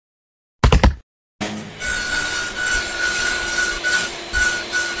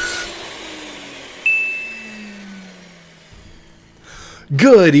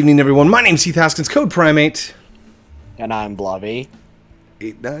Good evening, everyone. My name's Heath, Haskins, Code Primate. And I'm Bloby.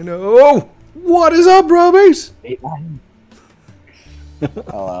 890. What is up, brobies? 89.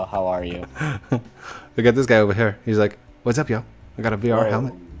 Hello, how are you? We got this guy over here. He's like, "What's up, yo? I got a VR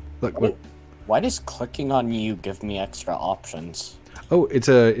helmet. Look. Why does clicking on you give me extra options? Oh, it's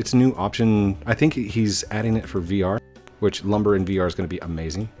a new option. I think he's adding it for VR, which Lumber in VR is going to be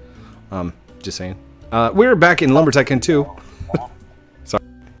amazing. Just saying. We're back in Lumber Tycoon 2. Sorry.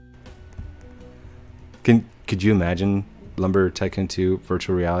 Could you imagine Lumber Tycoon 2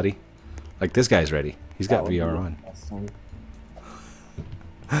 virtual reality? Like, this guy's ready. He's got VR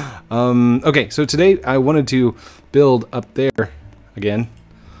on. Okay, so today I wanted to build up there again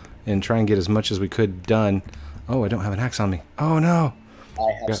and try and get as much as we could done. Oh, I don't have an axe on me. Oh, no.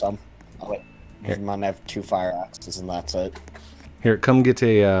 I have some. Oh, wait. Never mind, I have 2 fire axes and that's it. Here, come get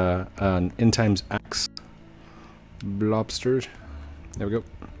an end times axe. Lobsters. There we go.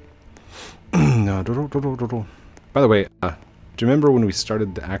 By the way, do you remember when we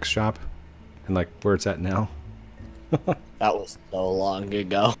started the axe shop and like where it's at now? That was so long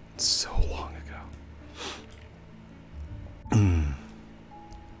ago. So long ago.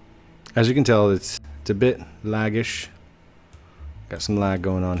 As you can tell, it's a bit laggish. Got some lag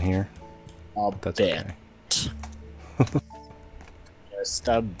going on here. That's bit. Okay. Just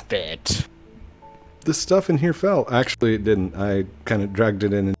a bit. The stuff in here fell. Actually, it didn't. I kind of dragged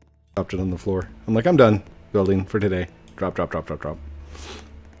it in and dropped it on the floor. I'm like, I'm done building for today. Drop, drop, drop, drop, drop.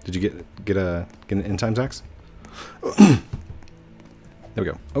 Did you get an end times axe? There we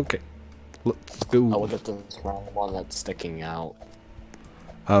go. Okay. Let's go. I'll get this wrong one that's sticking out.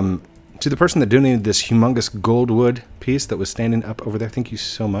 To the person that donated this humongous gold wood piece that was standing up over there, thank you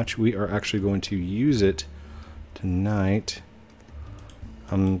so much. We are actually going to use it tonight.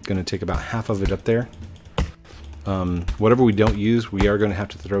 I'm going to take about half of it up there. Whatever we don't use, we are going to have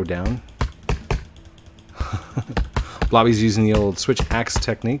to throw down. Bloby's using the old switch axe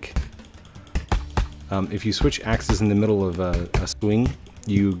technique. If you switch axes in the middle of a swing,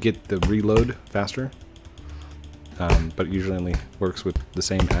 you get the reload faster. But it usually only works with the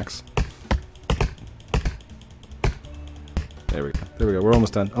same axe. There we go. There we go. We're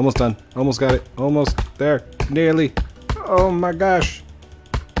almost done. Almost done. Almost got it. Almost there. Nearly. Oh my gosh.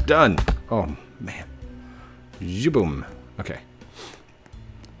 Done. Oh man. Boom. Okay.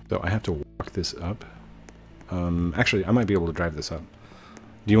 So I have to walk this up. Actually, I might be able to drive this up.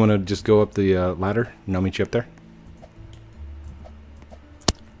 Do you want to just go up the ladder and I'll meet you up there?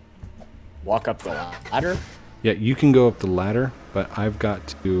 Walk up the ladder? Yeah, you can go up the ladder, but I've got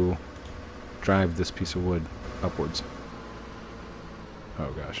to drive this piece of wood upwards. Oh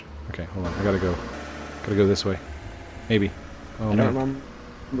gosh. Okay, hold on. I gotta go this way. Maybe. Oh, I don't remember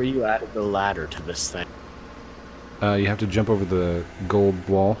where you added the ladder to this thing. You have to jump over the gold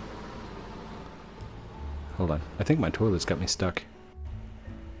wall. Hold on. I think my toilet's got me stuck.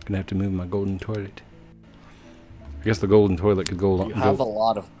 Gonna have to move my golden toilet. I guess the golden toilet could go along. You have a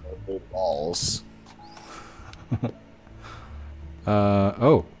lot of gold walls.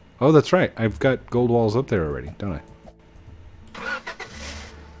 Oh, that's right. I've got gold walls up there already, don't I?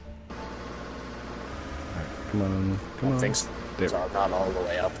 Alright, come on, come on. Things are not all the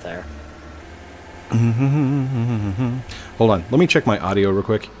way up there. Hold on, let me check my audio real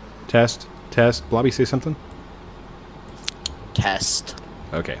quick. Test, test. Bloby, say something? Test.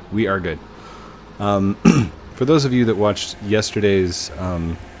 Okay, we are good. For those of you that watched yesterday's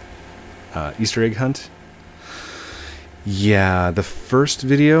Easter egg hunt, yeah, the first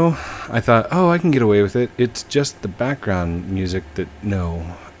video, I thought, oh, I can get away with it. It's just the background music that, no.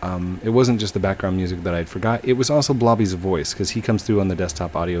 It wasn't just the background music that I'd forgot. It was also Bloby's voice, because he comes through on the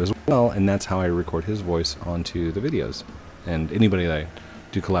desktop audio as well, and that's how I record his voice onto the videos. And anybody that I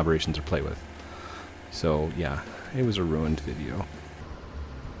do collaborations or play with. So, yeah, it was a ruined video.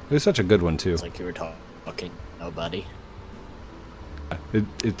 It was such a good one, too. It's like you were talking to nobody.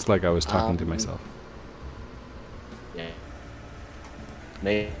 It's like I was talking to myself. Yeah.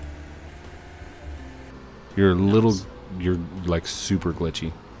 Maybe. You're like super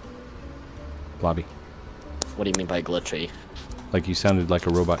glitchy. Bloby. What do you mean by glitchy? Like you sounded like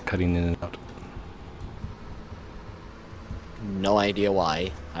a robot cutting in and out. No idea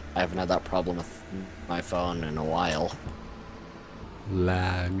why. I haven't had that problem with my phone in a while.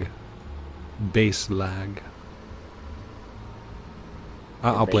 Lag. Base lag.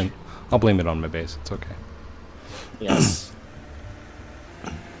 I'll blame it on my base. It's okay. Yes.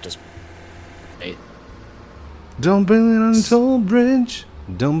 Just don't blame it on the toll bridge.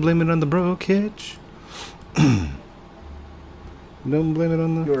 Don't blame it on the broke hitch. Don't blame it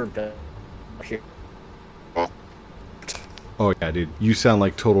on the... You're here. Oh yeah, dude. You sound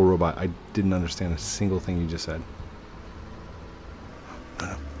like total robot. I didn't understand a single thing you just said.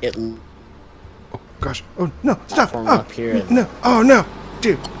 It Oh gosh. Oh no! Stop! platform Oh up here. no! Oh no!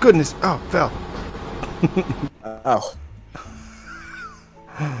 Dude, goodness! Oh, fell. Oh.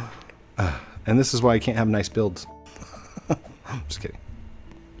 And this is why I can't have nice builds. Just kidding.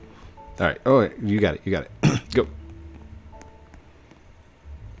 All right. Oh, you got it. You got it. Go.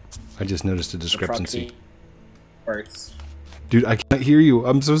 I just noticed a discrepancy. Works. Dude, I can't hear you.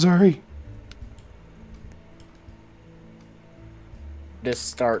 I'm so sorry. Just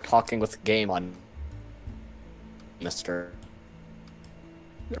start talking with the game on, Mister.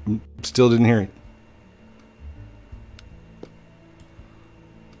 Still didn't hear it.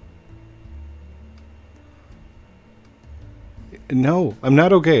 No, I'm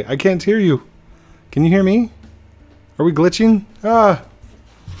not okay. I can't hear you. Can you hear me? Are we glitching? Ah.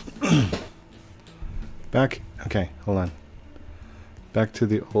 Back. Okay, hold on. Back to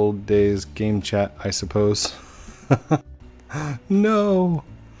the old days game chat, I suppose. No.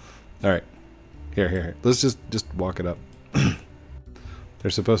 All right. Here. Let's just walk it up.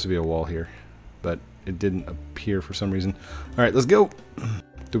 There's supposed to be a wall here, but it didn't appear for some reason. All right, let's go.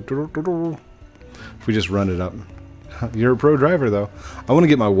 If we just run it up. You're a pro driver, though. I want to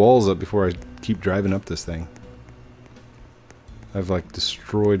get my walls up before I keep driving up this thing. I've, like,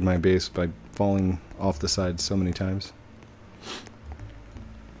 destroyed my base by falling off the side so many times.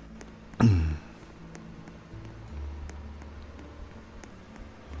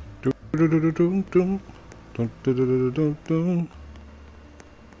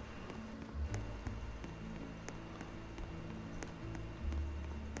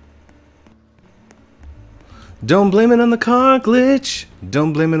 Don't blame it on the car glitch.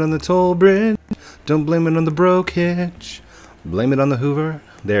 Don't blame it on the toll bridge. Don't blame it on the broke hitch. Blame it on the Hoover.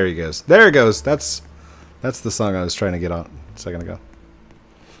 There he goes. There it goes. That's the song I was trying to get on a second ago.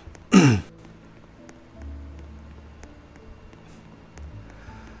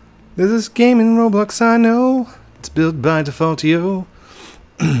 There's this game in Roblox I know. It's built by Defaultio.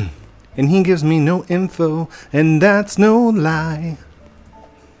 And he gives me no info, and that's no lie.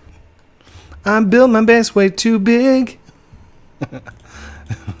 I built my base way too big.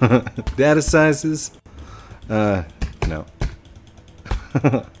 Data sizes. No.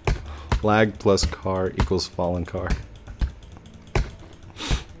 Lag plus car equals fallen car.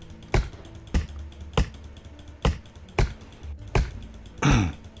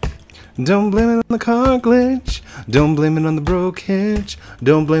 Don't blame it on the car glitch. Don't blame it on the broke hitch.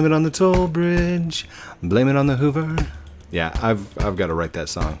 Don't blame it on the toll bridge. Blame it on the Hoover. Yeah, I've got to write that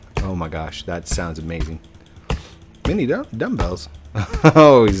song. Oh my gosh, that sounds amazing. Mini dumbbells.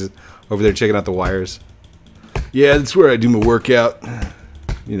 Oh, he's over there checking out the wires. Yeah, that's where I do my workout.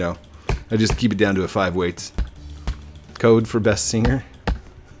 You know, I just keep it down to a 5 weights. Code for best singer.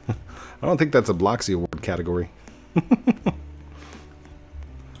 I don't think that's a Bloxy Award category.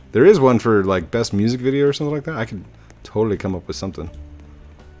 There is one for like best music video or something like that. I could totally come up with something.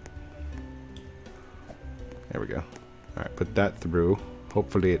 There we go. Alright, put that through.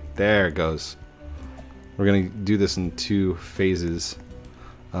 Hopefully there it goes. We're going to do this in 2 phases.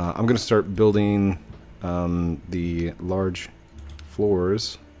 I'm going to start building the large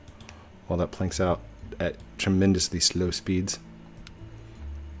floors while that planks out at tremendously slow speeds.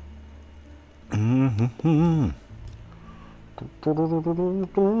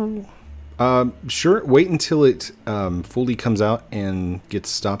 Sure, wait until it fully comes out and gets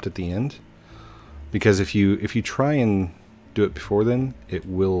stopped at the end. Because if you try and do it before then, it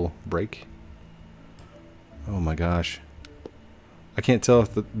will break. Oh my gosh. I can't tell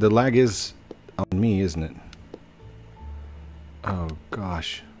if the lag is on me, isn't it? Oh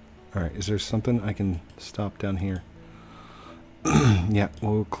gosh. Alright, is there something I can stop down here? Yeah,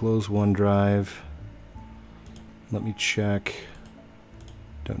 we'll close OneDrive. Let me check.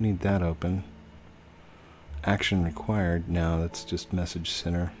 Don't need that open. Action required. No, that's just message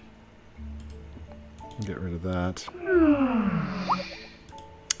center. Get rid of that.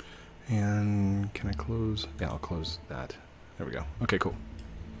 And can I close? Yeah, I'll close that. There we go. Okay, cool.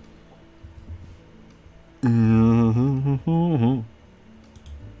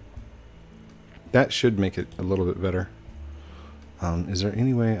 That should make it a little bit better. Is there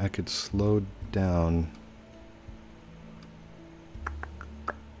any way I could slow down?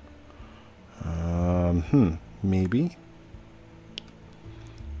 Maybe.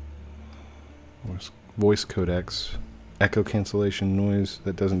 Voice codecs. Echo cancellation noise.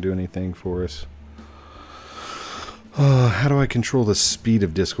 That doesn't do anything for us. How do I control the speed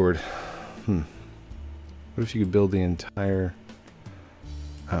of Discord? What if you could build the entire...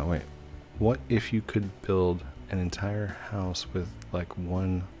 Oh, wait. What if you could build an entire house with like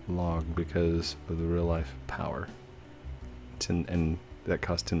one log because of the real life power. And that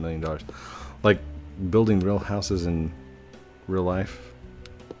cost $10 million. Like building real houses in real life.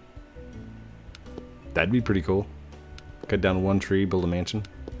 That'd be pretty cool. Cut down one tree, build a mansion.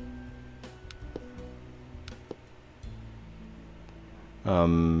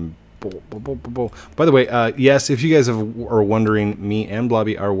 By the way, yes, if you guys are wondering, me and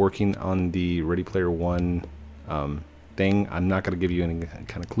Bloby are working on the Ready Player One thing. I'm not going to give you any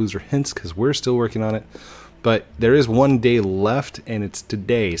kind of clues or hints because we're still working on it. But there is one day left, and it's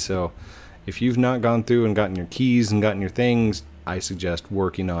today. So if you've not gone through and gotten your keys and gotten your things, I suggest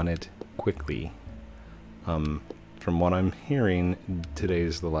working on it quickly. From what I'm hearing,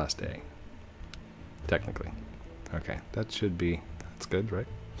 today's the last day. Technically. Okay, that should be... That's good, right?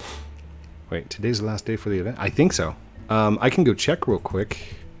 Wait, today's the last day for the event? I think so. I can go check real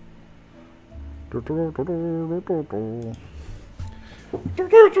quick. Oh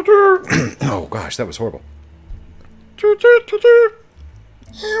gosh, that was horrible.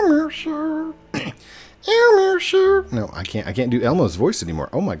 No, I can't do Elmo's voice anymore.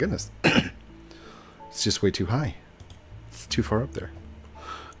 Oh my goodness. It's just way too high. It's too far up there.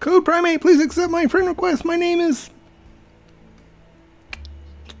 Code Primate, please accept my friend request. My name is...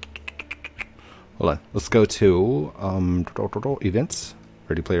 Hold on. Let's go to events.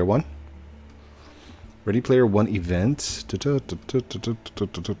 Ready Player One. Ready Player One event.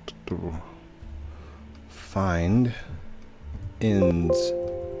 Find ends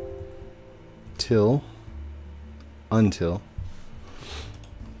till until.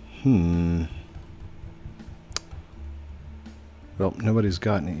 Well, nobody's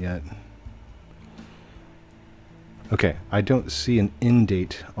gotten it yet. Okay, I don't see an end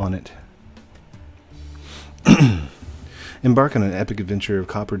date on it. Embark on an epic adventure of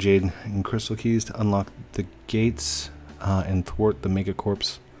copper, jade, and crystal keys to unlock the gates and thwart the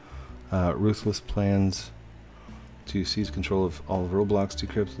megacorp's ruthless plans to seize control of all of Roblox,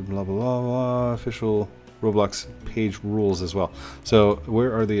 decrypt the blah blah blah blah. Official Roblox page rules as well. So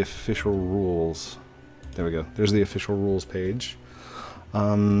where are the official rules? There we go. There's the official rules page.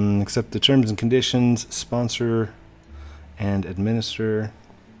 Accept the terms and conditions, sponsor and administer,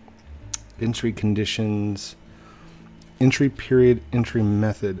 entry conditions, entry period, entry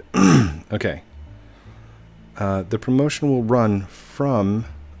method. Okay. The promotion will run from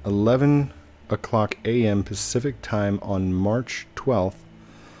 11 o'clock a.m. Pacific time on March 12th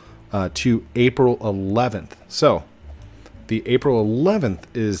to April 11th. So, the April 11th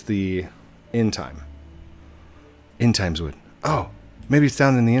is the end time. End times would. Oh, maybe it's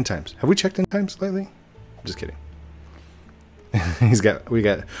down in the end times. Have we checked end times lately? I'm just kidding. We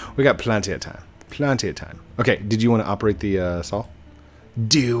got plenty of time. Plenty of time. Okay, did you want to operate the saw?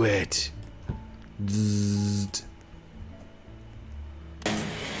 Do it. Zzzt.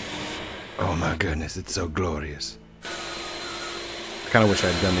 Oh my goodness, it's so glorious. I kind of wish I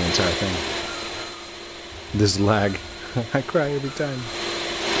had done the entire thing. This lag. I cry every time.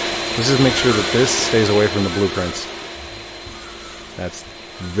 Let's just make sure that this stays away from the blueprints. That's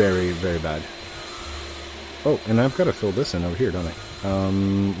very, very bad. Oh, and I've got to fill this in over here, don't I?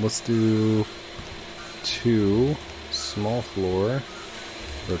 Let's do 2, small floor,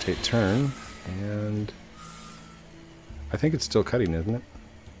 rotate turn, and I think it's still cutting, isn't it?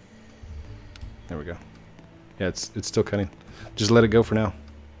 There we go. Yeah, it's still cutting. Just let it go for now.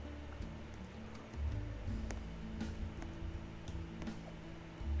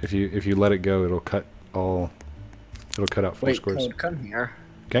 If you let it go, it'll cut all. It'll cut out 4 squares. Wait, come here.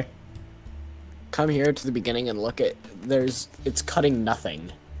 Okay. Come here to the beginning and look at. It's cutting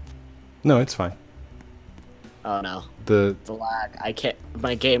nothing. No, it's fine. Oh no. The lag. I can't.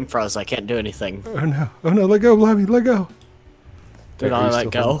 My game froze. I can't do anything. Oh no! Oh no! Let go, Bloby! Let go! Did I let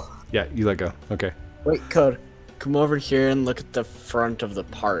go? Yeah, you let go. Okay. Wait, Code. Come over here and look at the front of the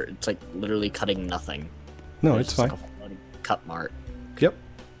part. It's like literally cutting nothing. No, it's fine. Like a floating cut mark. Yep,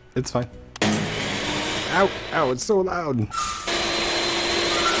 it's fine. Ow! Ow! It's so loud. Magical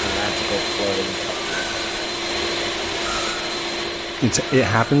floating cut. It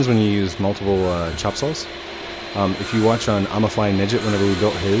happens when you use multiple chop saws. If you watch on I'm a Flying Midget, whenever we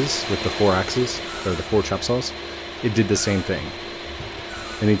built his with the 4 axes or the 4 chop saws, it did the same thing.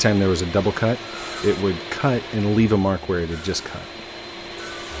 Anytime there was a double cut, it would cut and leave a mark where it had just cut.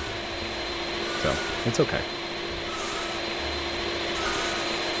 So, it's okay.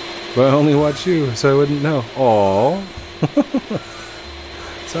 But I only watch you, so I wouldn't know. Aww.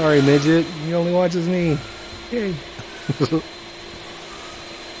 Sorry, Midget. He only watches me. Yay.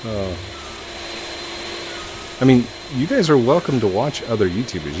 Oh. I mean, you guys are welcome to watch other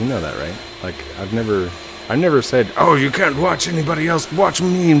YouTubers. You know that, right? Like, I've never I never said, oh, you can't watch anybody else. Watch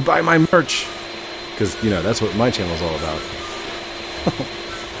me and buy my merch. Because, you know, that's what my channel's all about.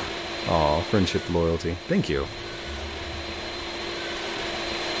 Aw, friendship, loyalty. Thank you.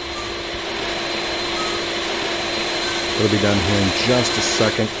 It'll be done here in just a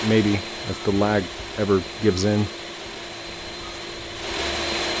second, maybe, if the lag ever gives in.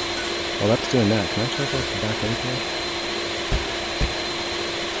 While that's doing that, can I check out the back end here?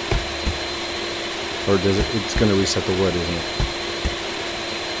 Or does it? It's going to reset the wood, isn't it?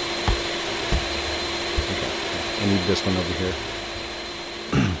 Okay, I need this one over here.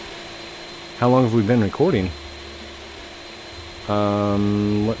 How long have we been recording?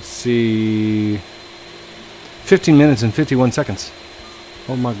 Let's see. 15 minutes and 51 seconds.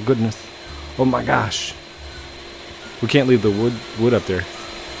 Oh my goodness. Oh my gosh. We can't leave the wood up there.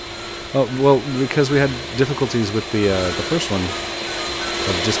 Oh, well, because we had difficulties with the first one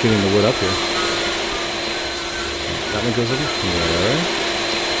of just getting the wood up here. That one goes over here.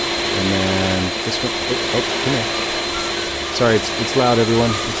 And then this one. Oh, come here. Sorry, it's loud,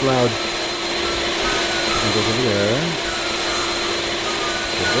 everyone. It's loud. It goes over there.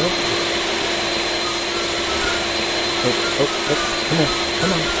 Goes up. Oh, come on,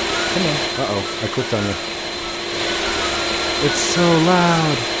 come on, come on. Uh-oh, I clicked on you. It's so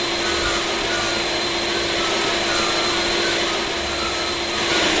loud.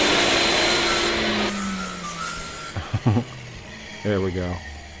 There we go.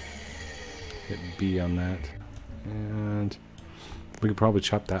 Hit B on that. And we could probably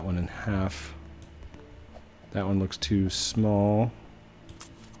chop that one in half. That one looks too small.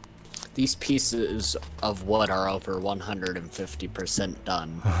 These pieces of wood are over 150%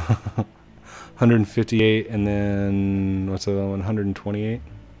 done. 158 and then what's the other one? 128?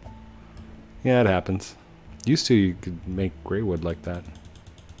 Yeah, it happens. Used to you could make gray wood like that.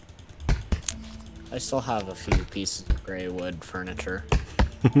 I still have a few pieces of gray wood furniture.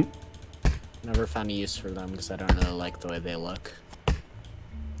 Never found a use for them because I don't really like the way they look.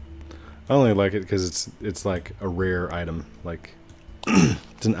 I only like it because it's like a rare item. Like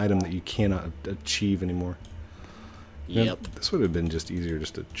it's an item that you cannot achieve anymore. Yep. Man, this would have been just easier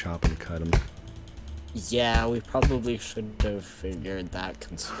just to chop and cut them. Yeah, we probably should have figured that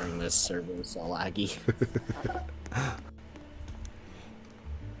considering this server is so laggy.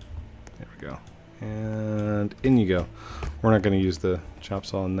 There we go. And in you go. We're not going to use the chop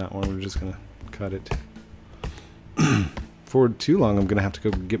saw on that one. We're just going to cut it. For too long, I'm going to have to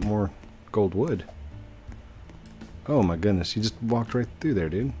go get more gold wood. Oh my goodness, you just walked right through there,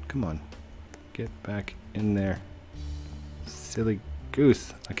 dude. Come on. Get back in there. Silly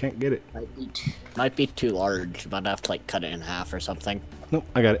goose. I can't get it. Might be too large. You might have to like cut it in half or something. Nope,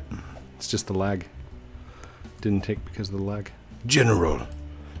 I got it. It's just the lag. Didn't take because of the lag. General,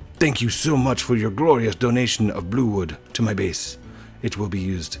 thank you so much for your glorious donation of blue wood to my base. It will be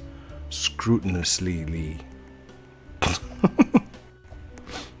used scrupulously.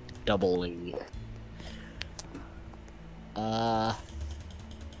 Doubly.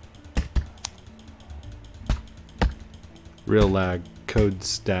 Real lag. Code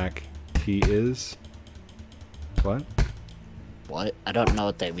stack. He is. What? What? I don't know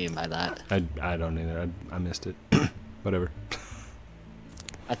what they mean by that. I don't either. I missed it. Whatever.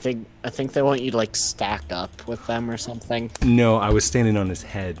 I think they want you to like stack up with them or something. No, I was standing on his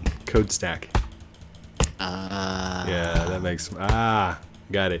head. Code stack. Yeah, that makes. Got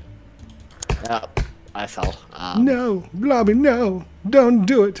it. Yep, I fell. No, Bloby, no, don't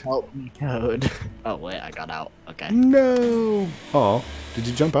do it. Help me, code. Oh wait, I got out. Okay. No. Oh, did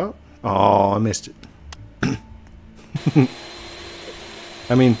you jump out? Oh, I missed it.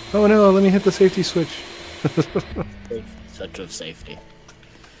 I mean, oh no, let me hit the safety switch. Such of safety.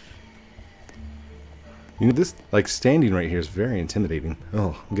 You know, this, like, standing right here is very intimidating.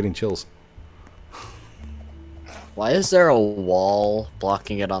 Oh, I'm getting chills. Why is there a wall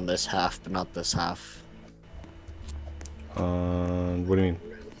blocking it on this half, but not this half? What do you mean?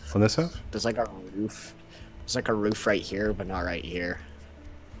 On this half? There's like a roof. There's like a roof right here, but not right here.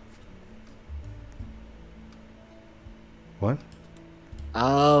 What?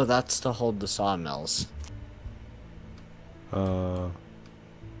 Oh, that's to hold the sawmills.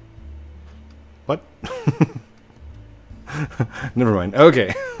 What? Never mind.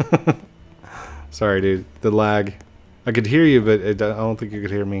 Okay. Sorry, dude. The lag. I could hear you, but I don't think you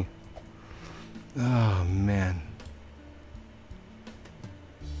could hear me. Oh, man.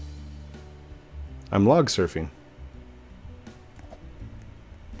 I'm log surfing.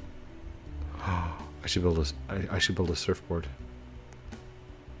 I should build I should build a surfboard.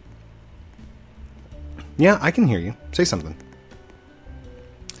 Yeah, I can hear you. Say something.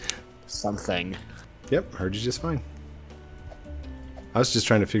 Something. Yep, heard you just fine. I was just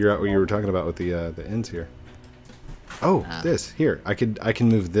trying to figure out what you were talking about with the ends here. Oh, this here. I can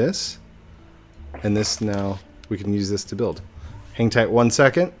move this, and this now we can use this to build. Hang tight 1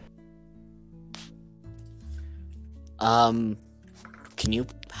 second. Can you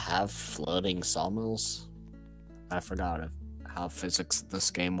have floating sawmills? I forgot how physics in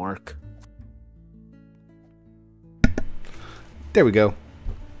this game work. There we go.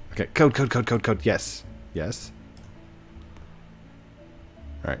 Okay, code. Yes. Yes.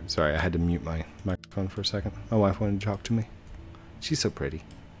 Alright, sorry, I had to mute my microphone for a second. My wife wanted to talk to me. She's so pretty.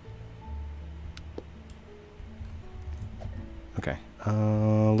 Okay,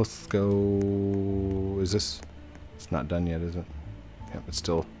 let's go... Is this... It's not done yet, is it? Yep, it's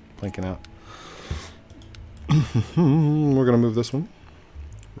still blinking out. We're gonna move this one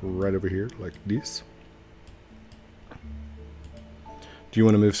right over here, like this. Do you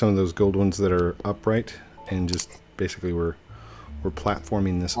want to move some of those gold ones that are upright? And just basically we're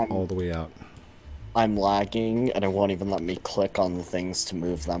platforming this all the way out. I'm lagging, and it won't even let me click on the things to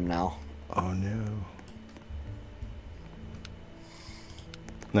move them now. Oh no.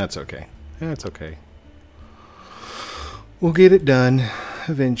 That's okay. That's okay. We'll get it done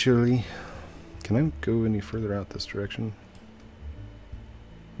eventually. Can I go any further out this direction?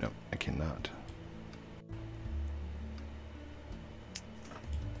 No, I cannot.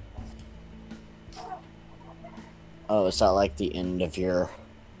 Oh, is that like the end of your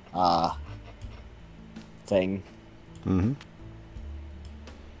thing? Mm-hmm.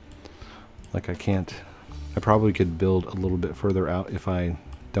 Like I can't... I probably could build a little bit further out if I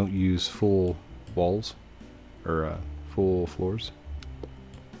don't use full walls or full floors.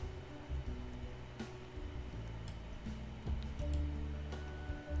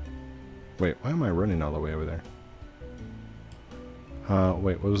 Wait, why am I running all the way over there?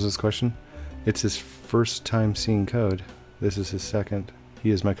 Wait, what was this question? It's his first time seeing code. This is his second. He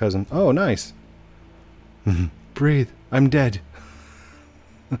is my cousin. Oh, nice. Breathe. I'm dead.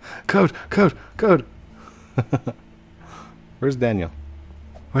 Code. Where's Daniel?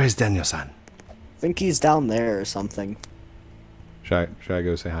 Where's Daniel-san? I think he's down there or something. Should I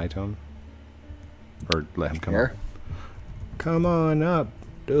go say hi to him? Or let him come Here? up? Come on up,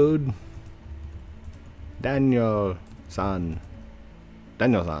 dude. Daniel-san.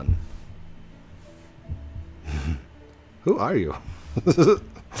 Daniel-san. Who are you?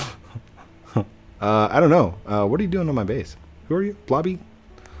 I don't know. What are you doing on my base? Who are you? Bloby?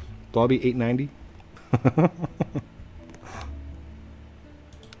 Bloby 890?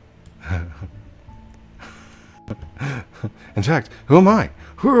 In fact, who am I?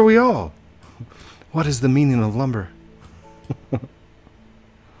 Who are we all? What is the meaning of lumber?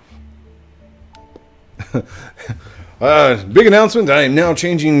 Big announcement. I am now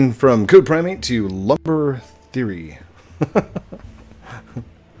changing from Code Primate to Lumber Theory.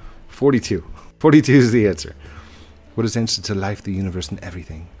 42. 42 is the answer. What is the answer to life, the universe, and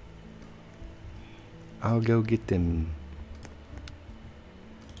everything? I'll go get them.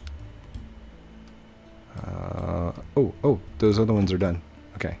 Oh, those other ones are done.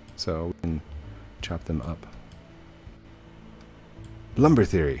 Okay, so we can chop them up. Lumber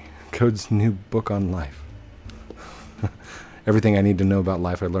Theory, Code's new book on life. Everything I need to know about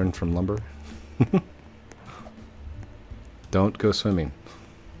life I learned from lumber. Don't go swimming.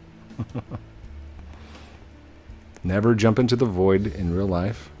 Never jump into the void in real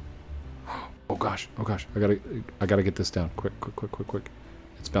life. Oh gosh, I gotta get this down. Quick.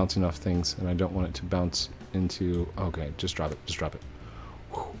 It's bouncing off things, and I don't want it to bounce into... Okay, just drop it.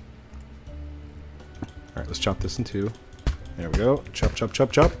 Whew. Alright, let's chop this in two. There we go. Chop.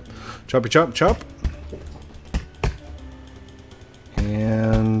 Chop.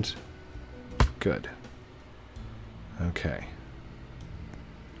 And... Good. Okay.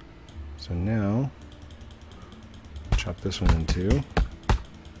 So now... Chop this one in two.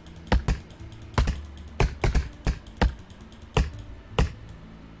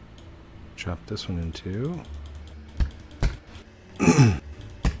 Chop this one in two.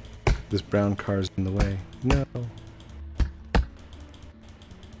 This brown car's in the way. No. And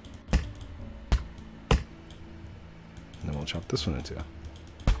then we'll chop this one in two.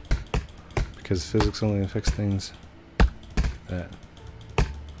 Because physics only affects things that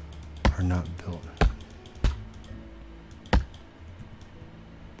are not built.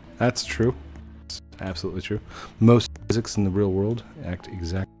 That's true. It's absolutely true. Most physics in the real world act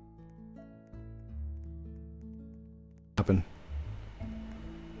exactly. Happen.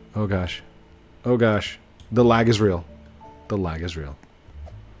 Oh gosh. The lag is real.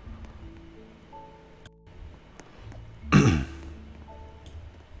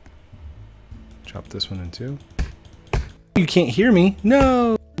 Chop this one in two. You can't hear me?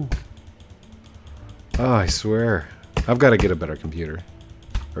 No! Oh, I swear. I've got to get a better computer.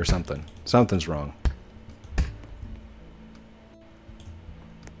 Or something. Something's wrong.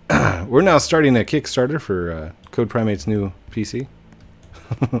 We're now starting a Kickstarter for Code Primate's new PC.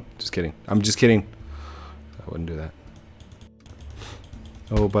 Just kidding. I'm just kidding. I wouldn't do that.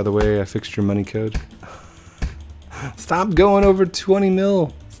 Oh, by the way, I fixed your money code. Stop going over 20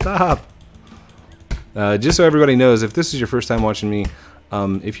 mil. Stop. Just so everybody knows, if this is your first time watching me,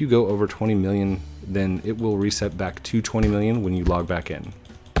 if you go over 20 million, then it will reset back to 20 million when you log back in.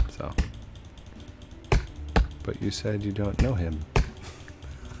 So. But you said you don't know him.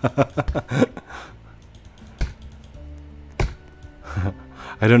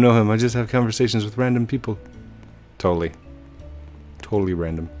 I don't know him. I just have conversations with random people. Totally. Totally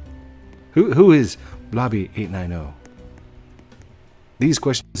random. Who is Bloby 890? These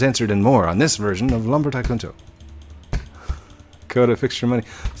questions answered and more on this version of Lumber Tycoon 2. Coda, fix your money.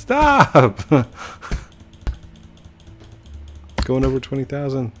 Stop! Going over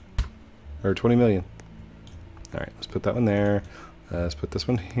 20,000. Or 20 million. Alright, let's put that one there. Let's put this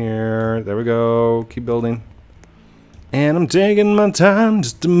one here. There we go. Keep building. And I'm taking my time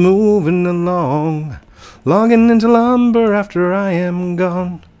just moving along. Logging into lumber after I am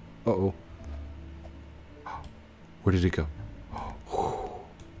gone. Uh-oh. Where did it go?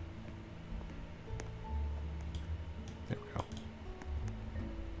 There we go.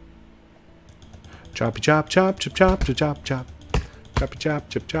 Choppy chop, chop, chop, chop, chop, chop, chop. Choppy chop,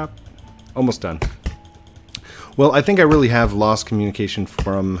 chop, chop. Almost done. Well, I think I really have lost communication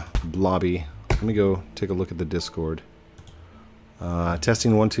from Bloby. Let me go take a look at the Discord.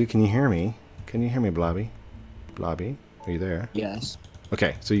 Testing 1, 2. Can you hear me? Can you hear me, Bloby? Bloby, are you there? Yes.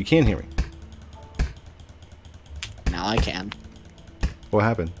 Okay, so you can hear me. Now I can. What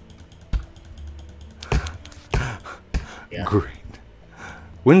happened? Yeah. Great.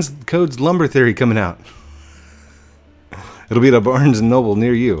 When's Code's Lumber Theory coming out? It'll be at a Barnes & Noble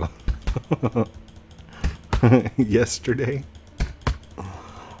near you. Yesterday?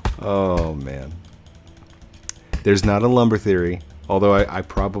 Oh, man. There's not a lumber theory, although I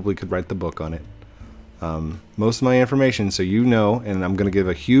probably could write the book on it. Most of my information, so you know, and I'm going to give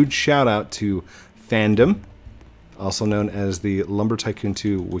a huge shout out to Fandom, also known as the Lumber Tycoon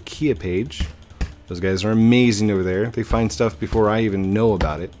 2 Wikia page. Those guys are amazing over there. They find stuff before I even know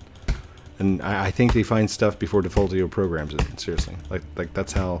about it. And I think they find stuff before Defaultio programs it, seriously. Like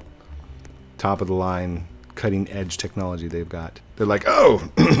that's how top of the line, cutting edge technology they've got. They're like, oh,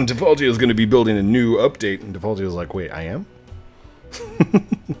 Defaultio is going to be building a new update. And Defaultio's like, wait, I am?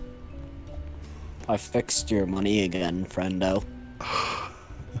 I fixed your money again, friendo.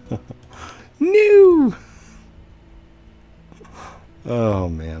 No! Oh,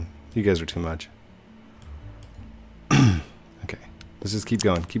 man. You guys are too much. Okay. Let's just keep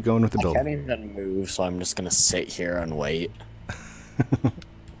going. Keep going with the build. I can't even move, so I'm just gonna sit here and wait.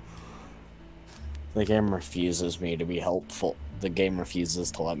 The game refuses me to be helpful. The game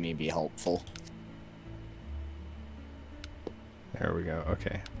refuses to let me be helpful. There we go.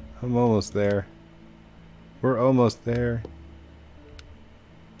 Okay. I'm almost there. We're almost there.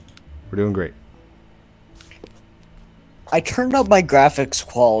 We're doing great. I turned up my graphics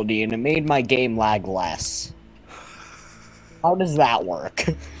quality and it made my game lag less. How does that work?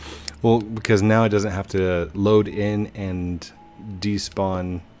 Well, because now it doesn't have to load in and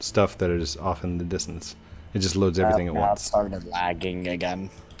despawn stuff that is off in the distance. It just loads everything at now once. it started lagging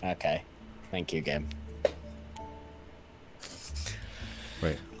again. Okay. Thank you, game.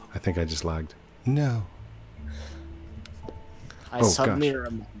 Wait, I think I just lagged. No. I suddenly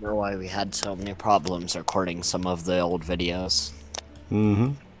remember why we had so many problems recording some of the old videos.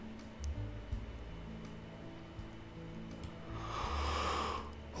 Mm-hmm.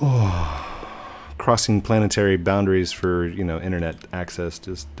 Oh. Crossing planetary boundaries for, you know, internet access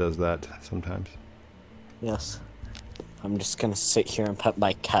just does that sometimes. Yes. I'm just gonna sit here and pet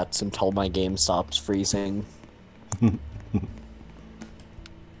my cats until my game stops freezing. Alright,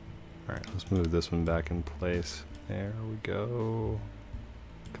 let's move this one back in place. There we go.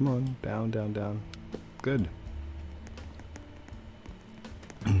 Come on, down, down, down. Good.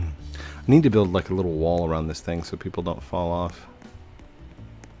 I need to build like a little wall around this thing so people don't fall off.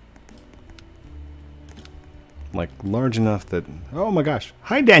 Like large enough that... Oh my gosh.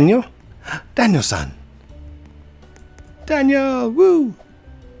 Hi, Daniel. Daniel-san. Daniel, woo!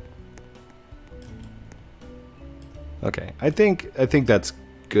 Okay, I think that's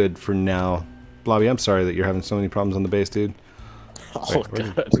good for now. Bloby, I'm sorry that you're having so many problems on the base, dude. Oh, Wait,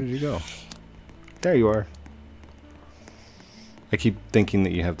 where did you go? There you are. I keep thinking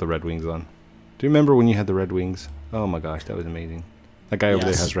that you have the Red Wings on. Do you remember when you had the red wings? Oh my gosh, that was amazing. That guy over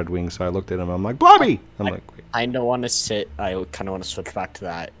there has red wings, so I looked at him. I'm like, Bloby! I'm like, wait. I kind of want to switch back to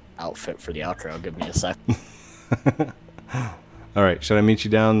that outfit for the outro. Give me a sec. All right, should I meet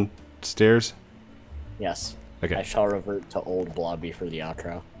you downstairs? Yes. Okay. I shall revert to old Bloby for the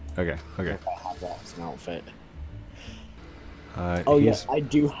outro. Okay. Okay. If I have that as an outfit. Oh yes, I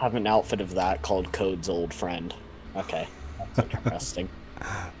do have an outfit of that called Code's old friend. Okay, that's interesting.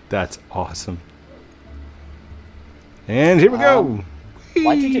 That's awesome. And here we go.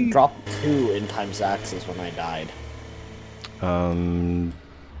 Why did it drop 2 in times axes when I died?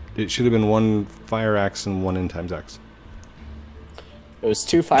 It should have been 1 fire axe and 1 in times axe. It was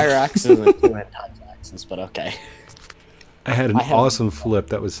 2 fire axes and 2 in times axes, but okay. I had an awesome flip.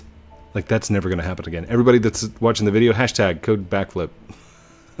 That was like, that's never going to happen again. Everybody that's watching the video, hashtag code backflip.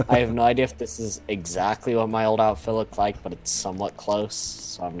 I have no idea if this is exactly what my old outfit looked like, but it's somewhat close,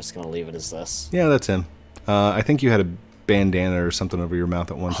 so I'm just going to leave it as this. Yeah, that's him. I think you had a bandana or something over your mouth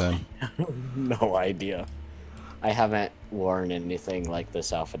at one time. No idea. I haven't worn anything like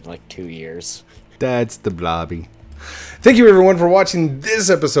this outfit in like 2 years. That's the Bloby. Thank you everyone for watching this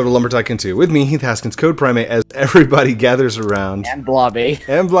episode of Lumber Tycoon 2 with me, Heath Haskins, Code Primate, as everybody gathers around. And Bloby.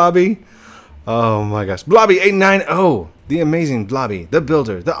 And Bloby. Oh my gosh. Bloby 890. The amazing Bloby, the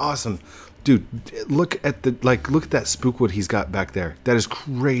builder, the awesome. Dude, look at that spookwood he's got back there. That is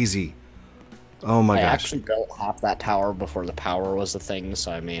crazy. Oh my gosh. I actually built half that tower before the power was a thing,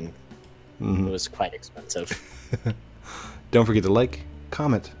 so I mean, it was quite expensive. Don't forget to like,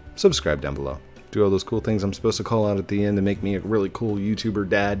 comment, subscribe down below. Do all those cool things I'm supposed to call out at the end to make me a really cool YouTuber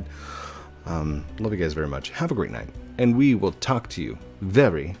dad. Love you guys very much. Have a great night. And we will talk to you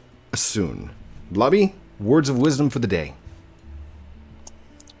very soon. Bloby, words of wisdom for the day.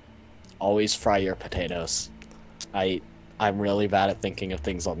 Always fry your potatoes. I'm really bad at thinking of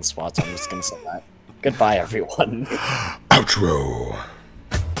things on the spot, so I'm just going to say that. Goodbye, everyone. Outro.